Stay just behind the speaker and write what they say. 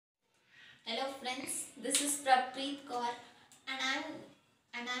friends, this is Prabhpreet Kaur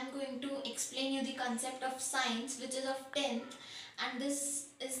and I'm going to explain you the concept of science which is of 10th, and this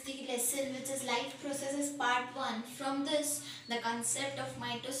is the lesson which is life processes part 1. From this, the concept of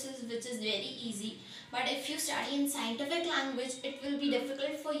mitosis, which is very easy, but if you study in scientific language it will be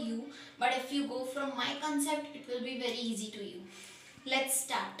difficult for you, but if you go from my concept it will be very easy to you. Let's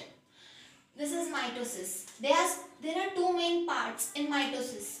start. This is mitosis. There are two main parts in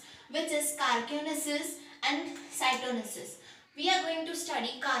mitosis, which is carcinosis and cytonesis. We are going to study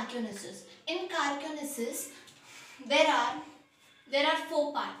carcinosis. In carcinosis, there are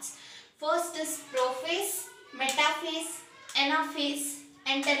four parts. First is prophase, metaphase, anaphase,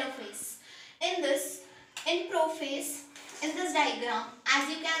 and telophase. In prophase, in this diagram, as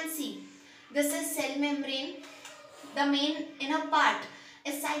you can see, this is cell membrane. The main inner part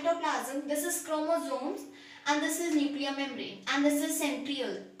is cytoplasm, this is chromosomes, and this is nuclear membrane, and this is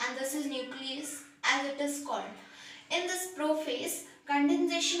centriole, and this is nucleus as it is called. In this prophase,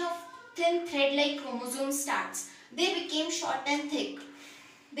 condensation of thin thread-like chromosomes starts. They became short and thick.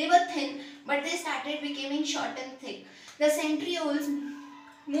 They were thin, but they started becoming short and thick. The centrioles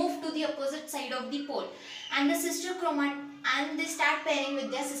move to the opposite side of the pole, and they start pairing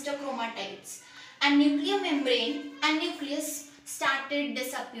with their sister chromatids. And nuclear membrane and nucleus started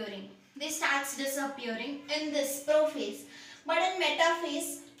disappearing. They starts disappearing in this prophase. But in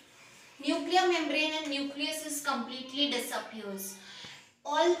metaphase, nuclear membrane and nucleus is completely disappears.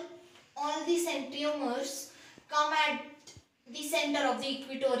 All the centromeres come at the center of the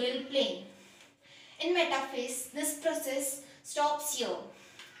equatorial plane. In metaphase, this process stops here,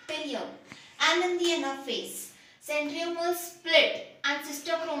 till here. And in the anaphase, centromeres split and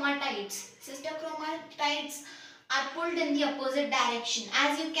sister chromatids are pulled in the opposite direction.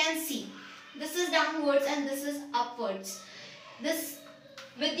 As you can see, this is downwards and this is upwards. This,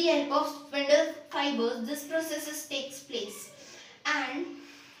 with the help of spindle fibers, this process takes place, and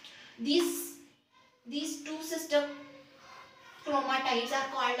these two sister chromatids are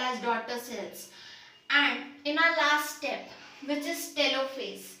called as daughter cells. And in our last step, which is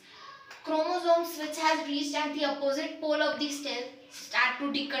telophase, chromosomes which has reached at the opposite pole of the cell start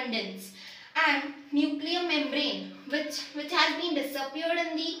to decondense, and nuclear membrane which has been disappeared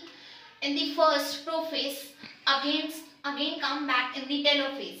in the first prophase again come back in the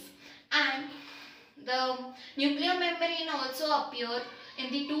telophase, and the nuclear membrane also appear in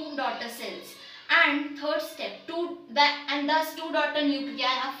the two daughter cells. And third step, thus two daughter nuclei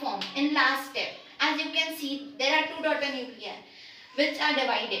are formed in last step. As you can see, there are two daughter nuclei which are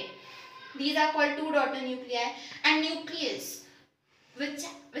divided. These are called two daughter nuclei, and nucleus which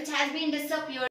has been disappeared